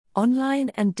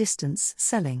Online and distance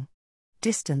selling.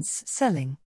 Distance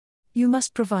selling. You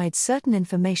must provide certain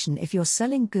information if you're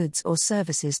selling goods or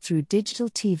services through digital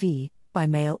TV, by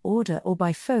mail order or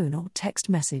by phone or text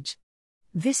message.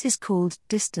 This is called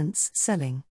distance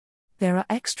selling. There are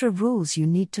extra rules you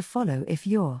need to follow if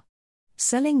you're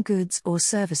selling goods or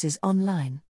services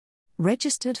online.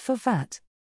 Registered for VAT.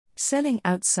 Selling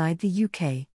outside the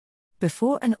UK.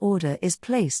 Before an order is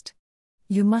placed,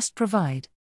 you must provide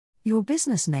your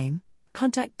business name,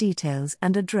 contact details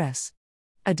and address,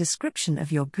 a description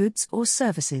of your goods or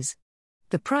services,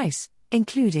 the price,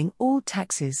 including all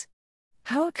taxes,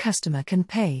 how a customer can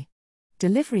pay,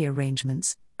 delivery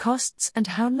arrangements, costs and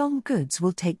how long goods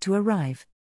will take to arrive,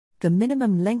 the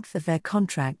minimum length of their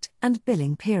contract and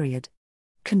billing period,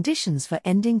 conditions for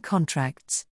ending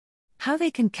contracts, how they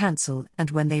can cancel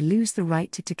and when they lose the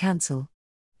right to cancel,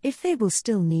 if they will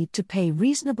still need to pay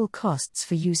reasonable costs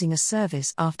for using a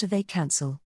service after they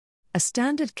cancel, a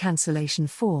standard cancellation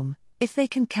form, if they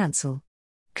can cancel,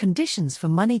 conditions for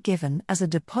money given as a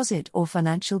deposit or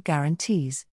financial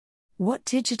guarantees, what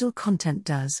digital content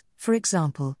does, for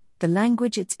example, the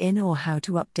language it's in or how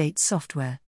to update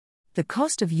software, the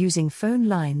cost of using phone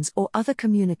lines or other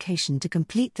communication to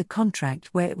complete the contract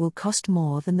where it will cost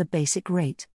more than the basic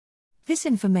rate. This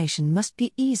information must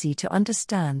be easy to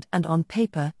understand and on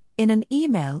paper, in an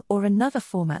email or another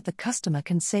format the customer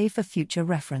can save for future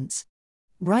reference.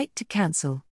 Right to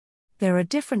cancel. There are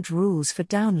different rules for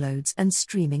downloads and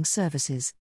streaming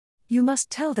services. You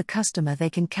must tell the customer they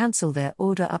can cancel their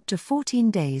order up to 14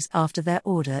 days after their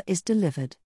order is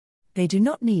delivered. They do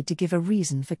not need to give a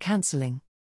reason for cancelling.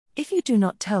 If you do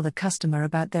not tell the customer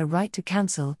about their right to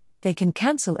cancel, they can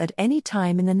cancel at any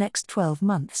time in the next 12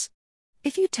 months.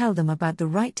 If you tell them about the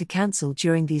right to cancel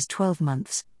during these 12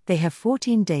 months, they have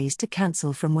 14 days to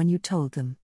cancel from when you told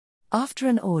them. After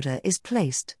an order is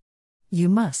placed, you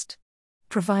must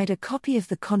provide a copy of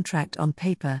the contract on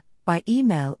paper, by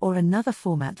email or another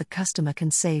format the customer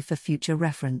can save for future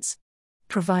reference.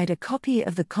 Provide a copy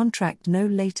of the contract no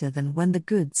later than when the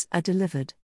goods are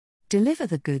delivered. Deliver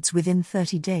the goods within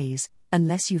 30 days,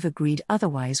 unless you've agreed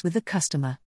otherwise with the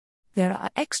customer. There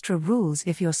are extra rules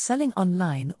if you're selling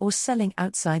online or selling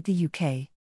outside the UK.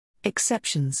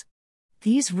 Exceptions.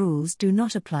 These rules do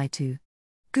not apply to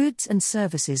goods and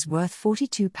services worth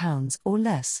 £42 or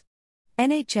less.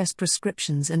 NHS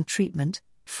prescriptions and treatment,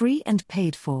 free and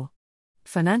paid for.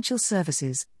 Financial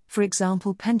services, for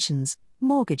example pensions,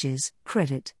 mortgages,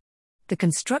 credit. The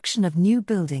construction of new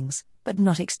buildings, but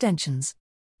not extensions.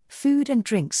 Food and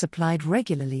drink supplied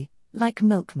regularly, like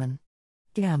milkmen.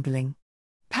 Gambling.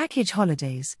 Package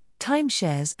holidays,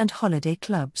 timeshares and holiday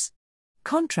clubs.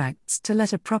 Contracts to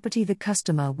let a property the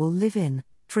customer will live in,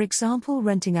 for example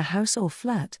renting a house or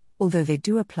flat, although they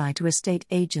do apply to estate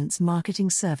agents' marketing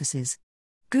services.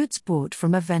 Goods bought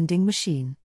from a vending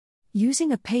machine.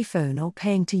 Using a payphone or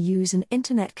paying to use an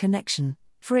internet connection,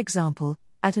 for example,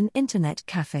 at an internet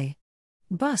cafe.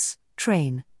 Bus,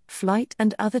 train, flight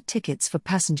and other tickets for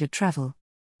passenger travel.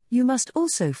 You must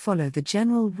also follow the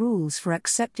general rules for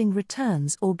accepting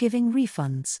returns or giving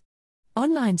refunds.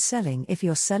 Online selling. If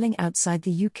you're selling outside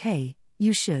the UK,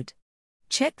 you should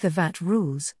check the VAT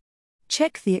rules.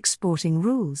 Check the exporting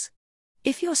rules.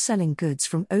 If you're selling goods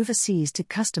from overseas to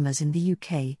customers in the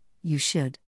UK, you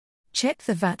should check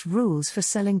the VAT rules for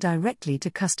selling directly to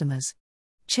customers.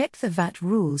 Check the VAT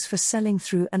rules for selling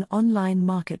through an online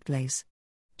marketplace.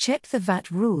 Check the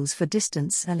VAT rules for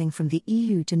distance selling from the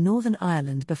EU to Northern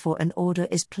Ireland before an order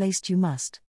is placed. You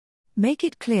must make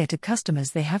it clear to customers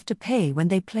they have to pay when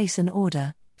they place an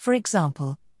order, for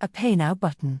example, a Pay Now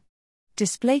button.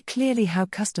 Display clearly how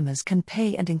customers can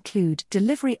pay and include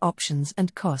delivery options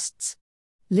and costs.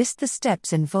 List the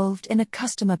steps involved in a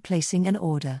customer placing an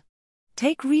order.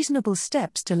 Take reasonable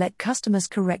steps to let customers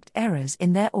correct errors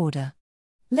in their order.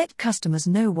 Let customers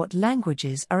know what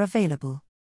languages are available.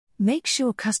 Make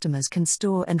sure customers can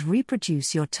store and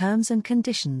reproduce your terms and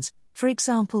conditions, for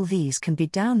example these can be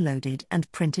downloaded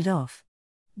and printed off.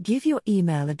 Give your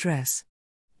email address.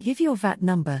 Give your VAT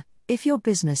number, if your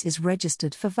business is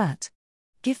registered for VAT.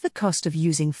 Give the cost of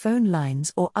using phone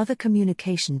lines or other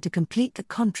communication to complete the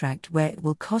contract where it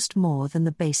will cost more than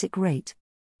the basic rate.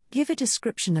 Give a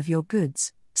description of your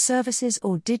goods, services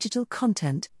or digital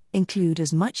content, include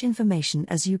as much information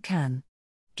as you can.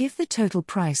 Give the total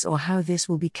price or how this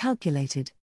will be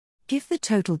calculated. Give the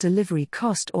total delivery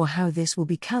cost or how this will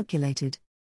be calculated.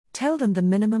 Tell them the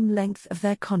minimum length of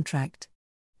their contract.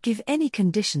 Give any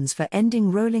conditions for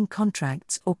ending rolling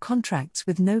contracts or contracts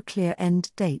with no clear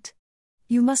end date.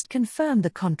 You must confirm the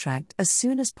contract as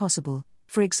soon as possible,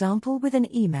 for example with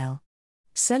an email.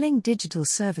 Selling digital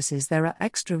services. There are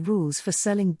extra rules for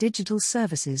selling digital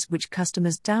services which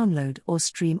customers download or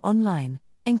stream online,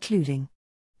 including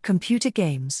computer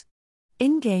games,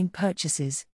 in-game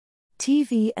purchases,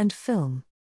 TV and film,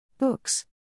 books,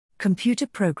 computer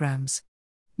programs,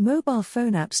 mobile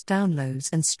phone apps,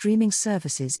 downloads and streaming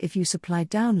services. If you supply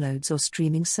downloads or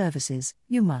streaming services,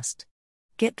 you must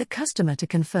get the customer to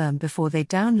confirm before they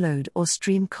download or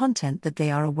stream content that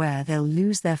they are aware they'll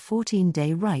lose their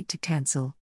 14-day right to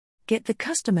cancel. Get the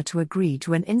customer to agree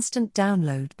to an instant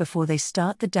download before they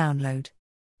start the download.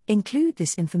 Include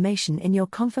this information in your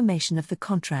confirmation of the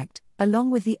contract,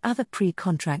 along with the other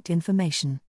pre-contract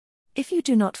information. If you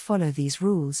do not follow these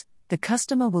rules, the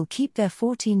customer will keep their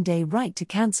 14-day right to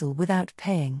cancel without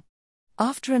paying.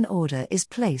 After an order is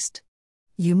placed,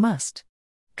 you must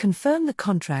confirm the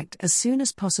contract as soon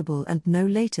as possible and no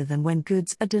later than when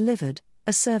goods are delivered,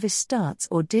 a service starts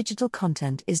or digital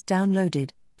content is downloaded.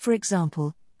 For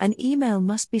example, an email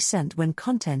must be sent when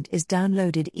content is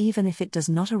downloaded even if it does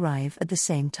not arrive at the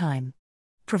same time.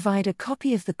 Provide a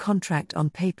copy of the contract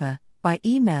on paper, by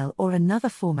email or another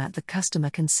format the customer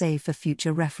can save for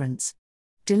future reference.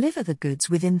 Deliver the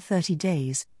goods within 30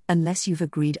 days, unless you've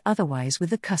agreed otherwise with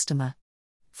the customer.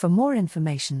 For more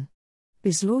information,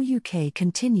 BizLaw UK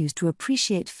continues to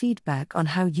appreciate feedback on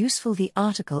how useful the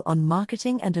article on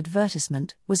marketing and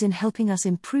advertisement was in helping us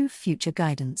improve future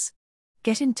guidance.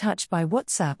 Get in touch by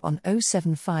WhatsApp on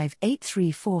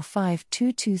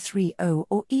 07583452230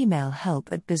 or email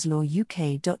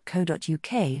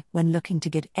help@bizlawuk.co.uk when looking to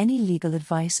get any legal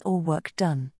advice or work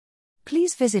done.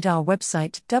 Please visit our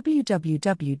website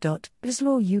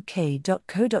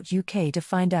www.bizlawuk.co.uk to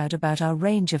find out about our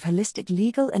range of holistic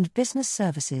legal and business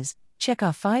services. Check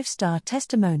our 5-star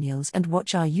testimonials and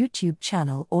watch our YouTube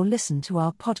channel or listen to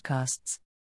our podcasts.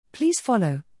 Please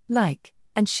follow, like,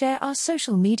 and share our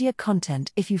social media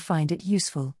content if you find it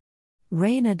useful.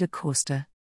 Rainer da Costa.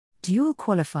 Dual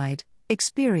qualified,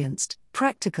 experienced,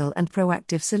 practical and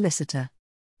proactive solicitor.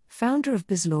 Founder of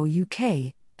BizLaw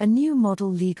UK, a new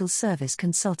model legal service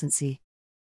consultancy.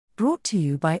 Brought to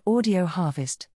you by Audio Harvest.